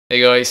Hey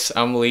guys,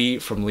 I'm Lee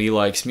from Lee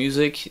Likes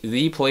Music,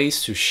 the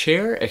place to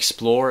share,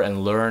 explore,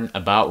 and learn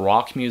about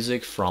rock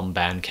music from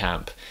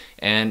Bandcamp.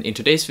 And in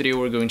today's video,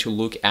 we're going to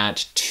look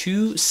at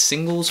two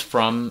singles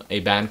from a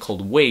band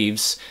called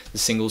Wavves. The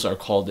singles are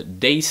called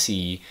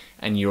Daisy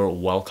and You're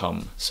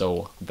Welcome.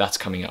 So that's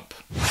coming up.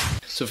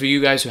 So for you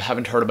guys who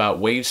haven't heard about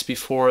Wavves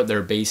before,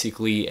 they're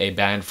basically a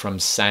band from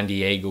San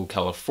Diego,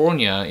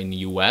 California in the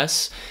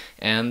US.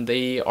 And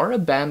they are a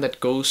band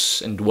that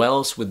goes and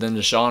dwells within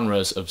the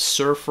genres of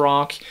surf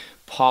rock,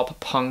 pop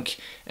punk,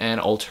 and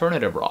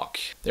alternative rock.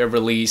 They've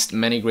released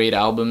many great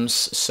albums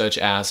such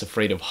as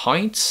Afraid of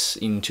Heights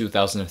in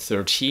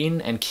 2013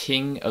 and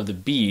King of the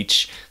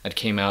Beach that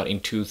came out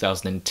in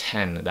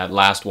 2010. That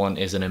last one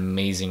is an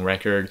amazing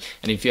record,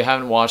 and if you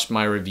haven't watched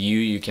my review,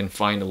 you can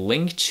find a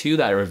link to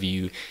that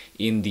review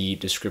in the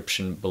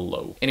description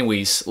below.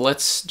 Anyways,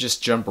 let's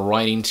just jump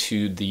right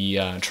into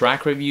the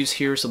track reviews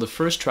here. So the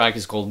first track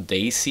is called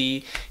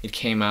Daisy. It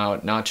came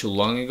out not too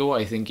long ago,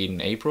 I think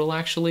in April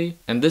actually.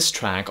 And this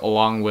track,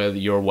 along with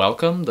You're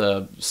Welcome,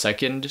 the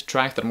second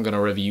track that I'm gonna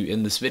review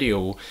in this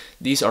video,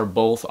 these are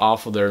both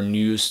off of their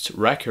newest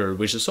record,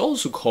 which is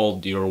also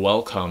called You're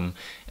Welcome,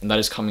 and that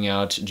is coming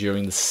out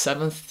during the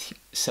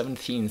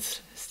 17th.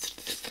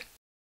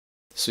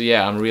 So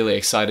yeah, I'm really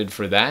excited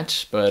for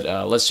that, but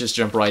let's just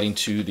jump right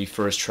into the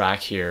first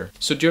track here.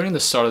 So during the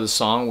start of the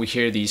song, we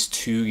hear these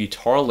two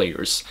guitar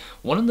layers.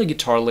 One of the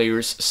guitar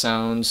layers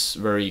sounds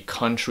very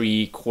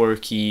country,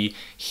 quirky,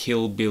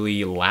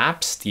 hillbilly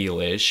lap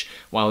style-ish,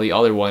 while the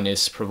other one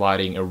is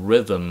providing a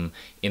rhythm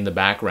in the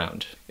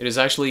background. It is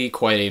actually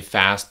quite a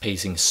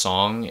fast-pacing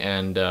song,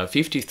 and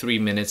 53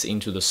 minutes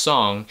into the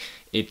song,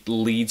 it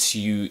leads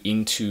you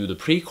into the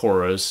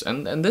pre-chorus,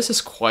 and this is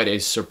quite a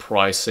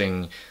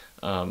surprising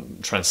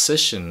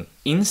transition.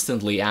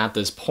 Instantly at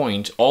this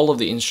point, all of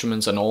the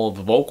instruments and all of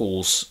the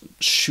vocals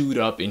shoot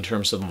up in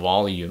terms of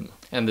volume.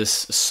 And this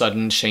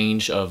sudden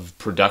change of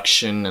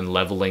production and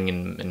leveling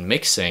and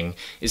mixing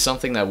is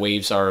something that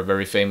Wavves are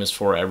very famous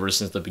for ever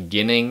since the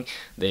beginning.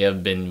 They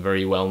have been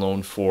very well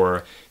known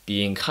for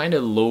being kind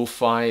of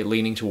lo-fi,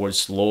 leaning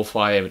towards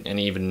lo-fi and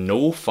even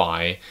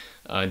no-fi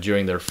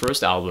during their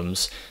first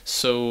albums.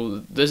 So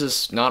this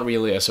is not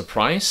really a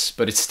surprise,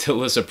 but it's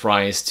still a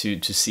surprise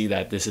to see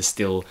that this is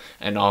still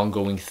an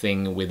ongoing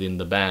thing within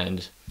the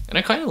band. And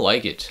I kind of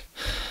like it.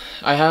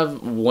 I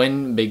have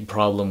one big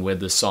problem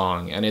with the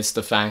song, and it's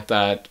the fact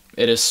that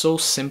it is so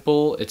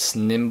simple, it's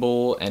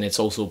nimble, and it's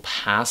also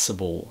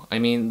passable. I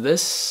mean,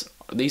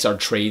 these are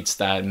traits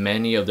that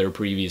many of their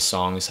previous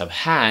songs have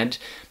had,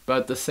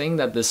 but the thing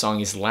that this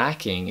song is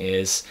lacking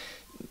is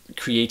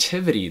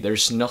creativity.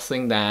 There's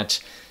nothing that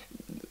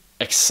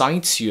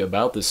excites you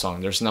about this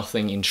song. There's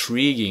nothing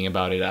intriguing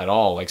about it at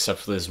all, except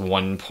for this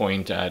one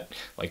point at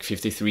like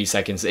 53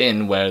 seconds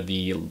in where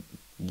the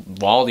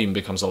volume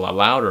becomes a lot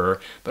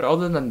louder. But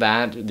other than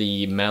that,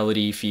 the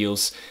melody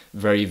feels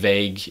very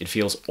vague. It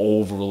feels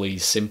overly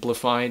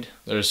simplified.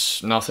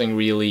 There's nothing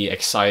really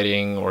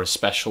exciting or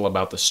special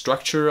about the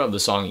structure of the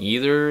song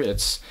either.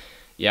 It's,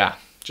 yeah,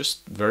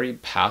 just very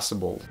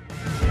passable.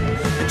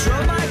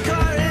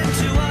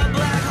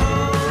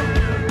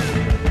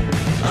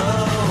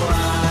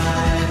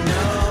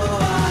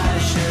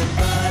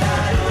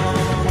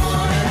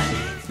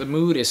 The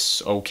mood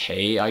is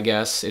okay, I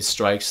guess. It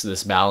strikes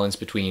this balance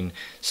between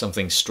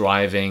something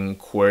striving,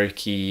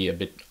 quirky, a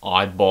bit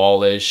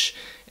oddballish,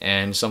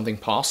 and something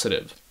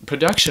positive.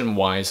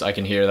 Production-wise, I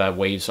can hear that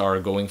Wavves are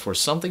going for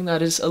something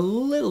that is a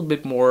little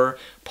bit more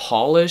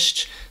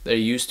polished. They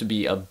used to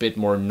be a bit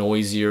more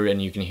noisier,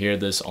 and you can hear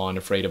this on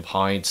Afraid of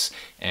Heights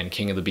and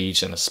King of the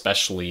Beach, and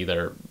especially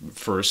their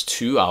first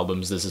two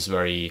albums. This is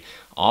very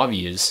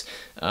obvious,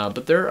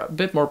 but they're a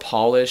bit more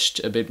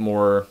polished, a bit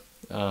more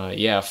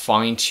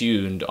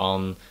fine-tuned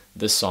on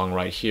this song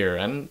right here,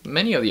 and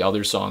many of the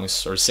other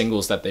songs or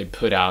singles that they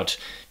put out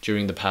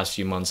during the past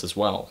few months as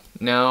well.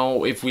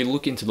 Now, if we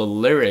look into the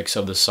lyrics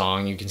of the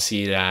song, you can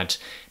see that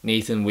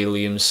Nathan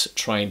Williams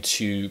tried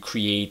to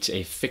create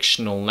a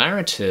fictional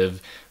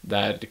narrative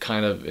that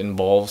kind of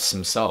involves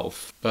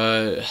himself,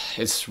 but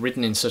it's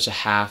written in such a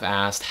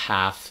half-assed,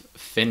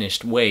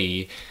 half-finished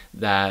way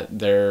that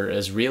there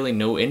is really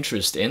no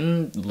interest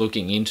in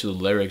looking into the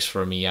lyrics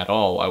for me at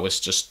all. I was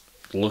just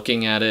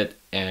looking at it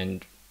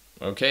and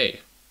okay,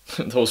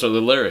 those are the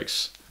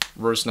lyrics.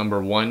 Verse number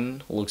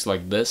 1 looks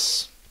like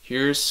this.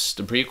 Here's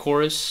the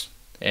pre-chorus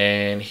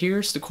and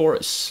here's the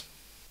chorus.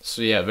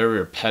 So yeah, very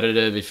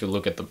repetitive. If you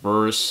look at the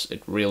verse,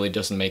 it really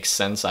doesn't make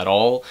sense at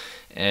all.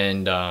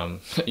 And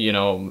you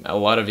know, a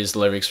lot of his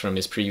lyrics from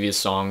his previous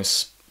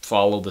songs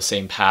follow the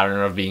same pattern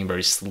of being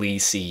very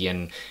sleazy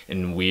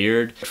and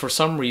weird. For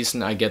some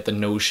reason, I get the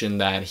notion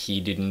that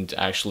he didn't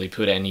actually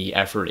put any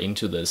effort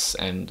into this,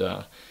 and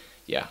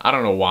yeah, I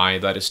don't know why.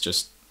 That is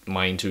just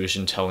my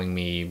intuition telling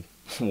me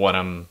what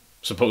I'm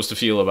supposed to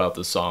feel about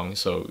this song.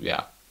 So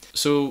yeah.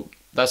 So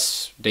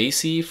that's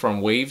Daisy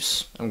from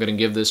Wavves. I'm gonna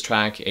give this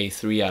track a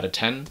 3 out of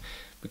 10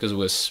 because it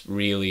was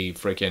really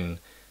freaking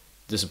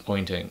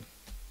disappointing.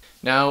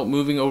 Now,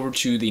 moving over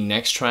to the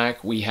next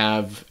track, we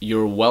have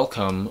You're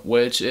Welcome,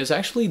 which is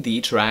actually the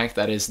track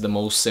that is the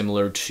most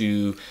similar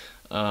to,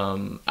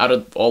 out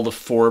of all the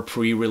 4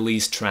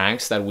 pre-release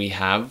tracks that we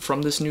have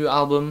from this new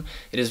album,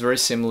 it is very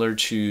similar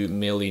to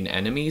Million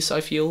Enemies,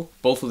 I feel.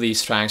 Both of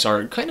these tracks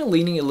are kind of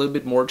leaning a little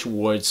bit more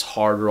towards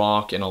hard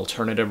rock and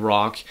alternative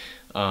rock,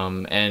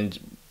 and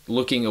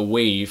looking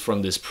away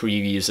from this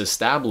previous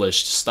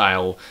established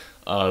style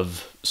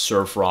of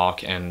surf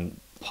rock and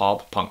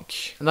pop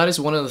punk. And that is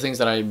one of the things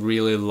that I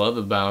really love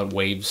about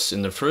Wavves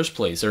in the first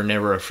place. They're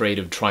never afraid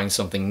of trying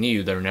something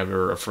new. They're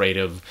never afraid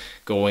of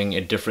going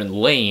a different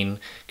lane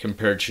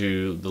compared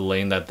to the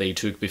lane that they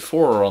took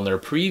before on their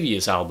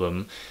previous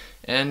album.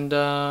 And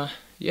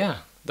yeah,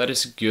 that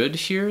is good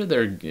here.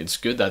 It's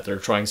good that they're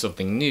trying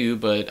something new,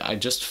 but I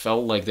just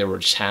felt like they were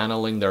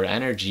channeling their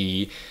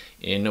energy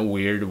in a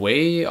weird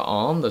way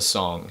on the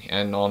song,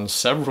 and on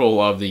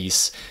several of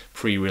these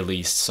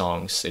pre-released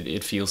songs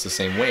it feels the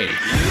same way.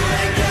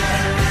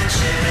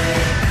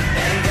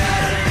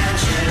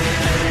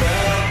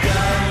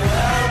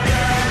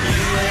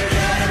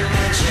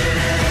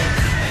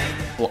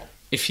 Well,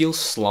 it feels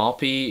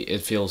sloppy,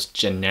 it feels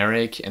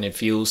generic, and it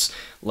feels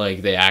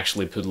like they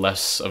actually put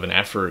less of an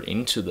effort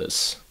into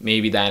this.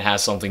 Maybe that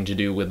has something to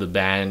do with the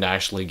band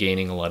actually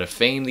gaining a lot of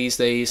fame these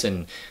days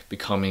and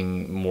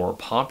becoming more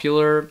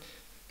popular.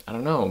 I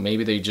don't know,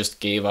 maybe they just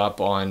gave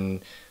up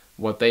on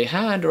what they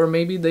had, or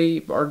maybe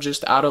they are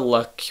just out of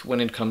luck when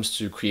it comes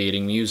to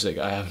creating music.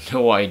 I have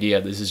no idea.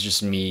 This is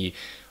just me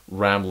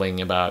rambling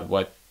about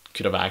what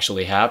could have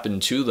actually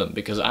happened to them,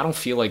 because I don't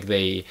feel like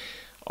they're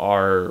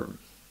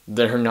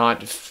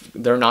not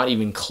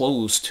even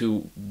close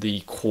to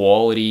the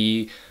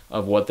quality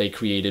of what they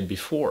created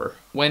before.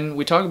 When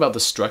we talk about the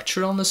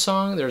structure on the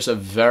song, there's a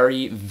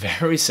very,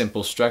 very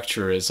simple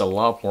structure. It's a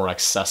lot more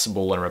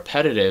accessible and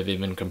repetitive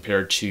even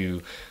compared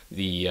to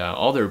the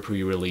other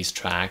pre-release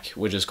track,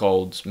 which is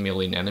called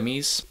Million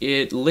Enemies.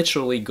 It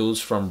literally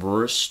goes from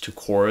verse to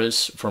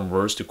chorus,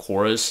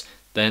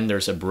 then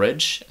there's a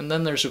bridge, and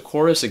then there's a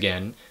chorus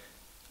again,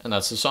 and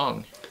that's the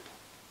song.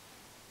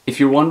 If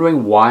you're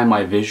wondering why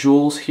my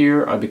visuals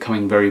here are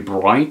becoming very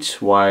bright,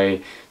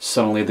 why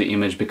suddenly the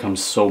image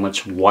becomes so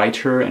much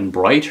whiter and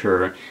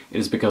brighter, it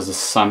is because the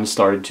sun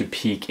started to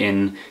peek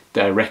in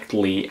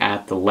directly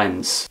at the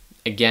lens.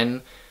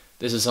 Again,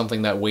 this is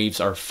something that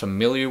Wavves are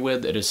familiar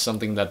with. It is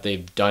something that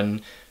they've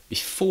done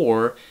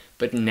before,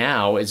 but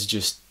now it's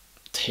just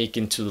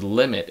taken to the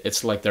limit.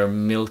 It's like they're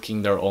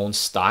milking their own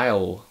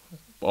style,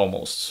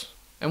 almost.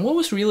 And what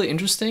was really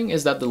interesting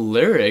is that the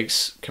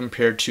lyrics,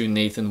 compared to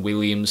Nathan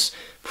Williams'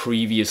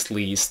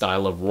 previously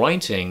style of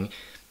writing,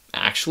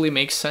 actually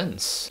make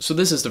sense. So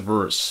this is the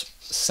verse.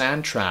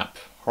 Sand trap,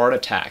 heart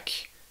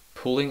attack,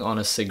 pulling on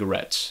a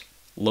cigarette,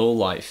 low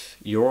life,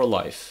 your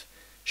life,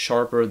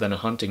 sharper than a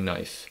hunting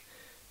knife,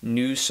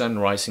 new sun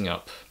rising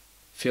up,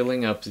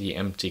 filling up the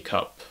empty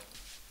cup.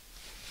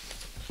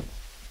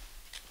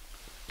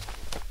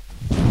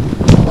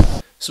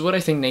 So what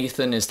I think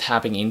Nathan is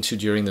tapping into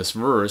during this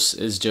verse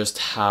is just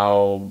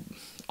how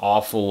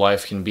awful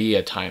life can be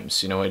at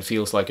times. You know, it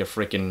feels like a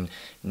freaking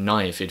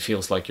knife. It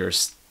feels like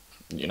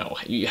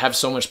you have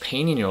so much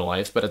pain in your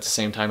life, but at the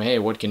same time, hey,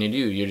 what can you do?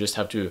 You just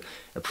have to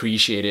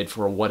appreciate it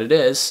for what it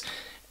is.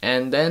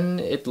 And then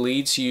it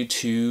leads you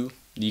to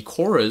the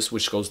chorus,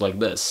 which goes like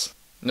this.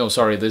 No,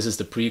 sorry, this is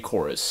the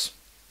pre-chorus.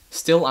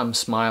 Still I'm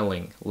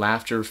smiling,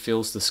 laughter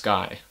fills the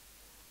sky.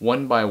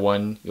 One by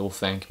one, you'll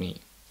thank me.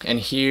 And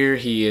here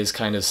he is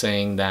kind of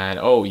saying that,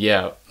 oh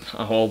yeah,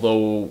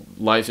 although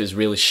life is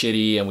really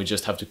shitty and we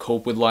just have to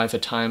cope with life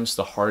at times,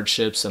 the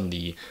hardships and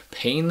the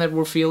pain that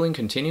we're feeling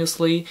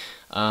continuously,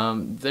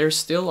 there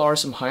still are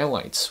some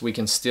highlights. We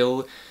can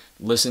still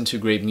listen to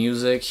great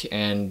music,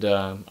 and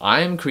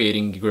I am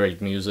creating great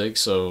music,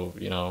 so,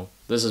 you know,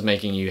 this is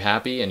making you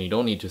happy and you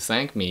don't need to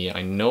thank me.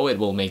 I know it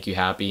will make you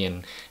happy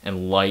and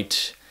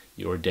light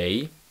your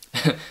day.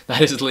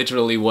 That is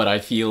literally what I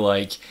feel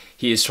like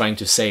he is trying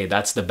to say.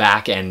 That's the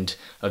back end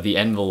of the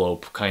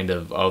envelope, kind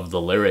of the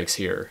lyrics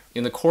here.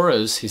 In the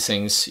chorus, he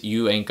sings,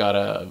 you ain't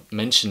gotta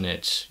mention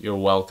it, you're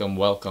welcome,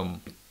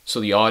 welcome. So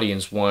the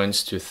audience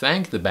wants to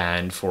thank the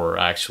band for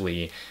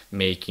actually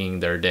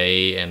making their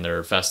day and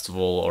their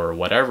festival or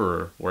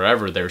whatever,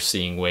 wherever they're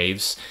seeing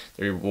Wavves.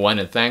 They want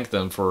to thank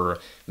them for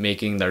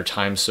making their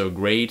time so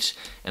great,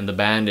 and the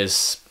band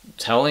is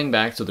telling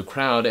back to the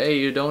crowd, hey,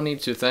 you don't need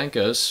to thank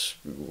us,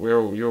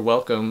 you're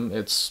welcome,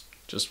 it's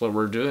just what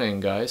we're doing,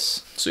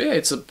 guys. So yeah,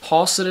 it's a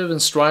positive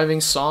and striving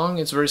song.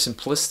 It's very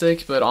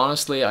simplistic, but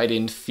honestly, I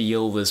didn't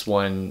feel this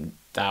one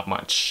that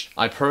much.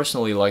 I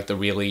personally like the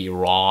really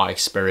raw,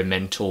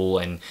 experimental,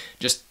 and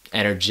just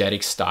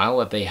energetic style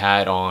that they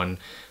had on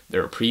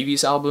their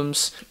previous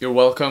albums. You're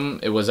Welcome,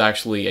 it was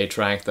actually a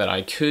track that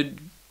I could,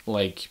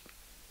 like,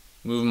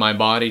 move my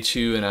body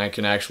to, and I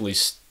can actually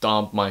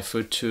stomp my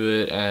foot to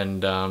it,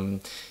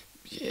 and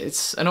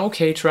it's an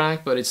okay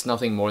track, but it's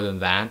nothing more than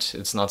that.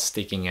 It's not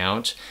sticking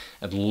out.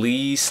 At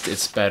least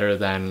it's better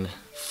than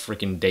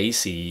freaking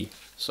Daisy.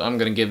 So I'm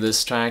gonna give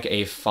this track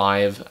a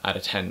 5 out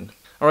of 10.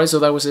 Alright, so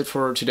that was it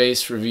for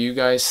today's review,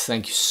 guys.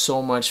 Thank you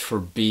so much for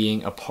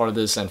being a part of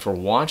this and for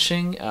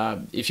watching.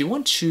 If you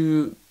want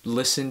to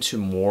listen to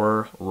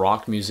more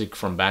rock music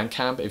from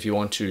Bandcamp, if you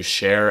want to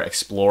share,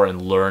 explore,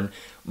 and learn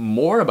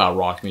more about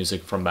rock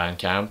music from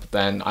Bandcamp,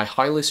 then I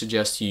highly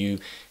suggest you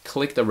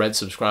click the red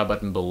subscribe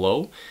button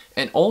below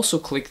and also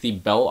click the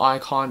bell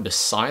icon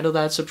beside of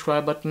that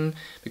subscribe button,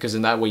 because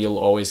in that way you'll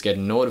always get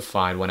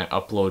notified when I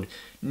upload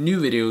new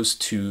videos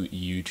to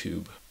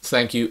YouTube.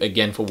 Thank you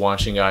again for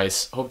watching,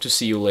 guys. Hope to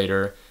see you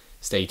later.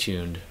 Stay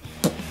tuned.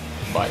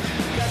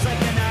 Bye.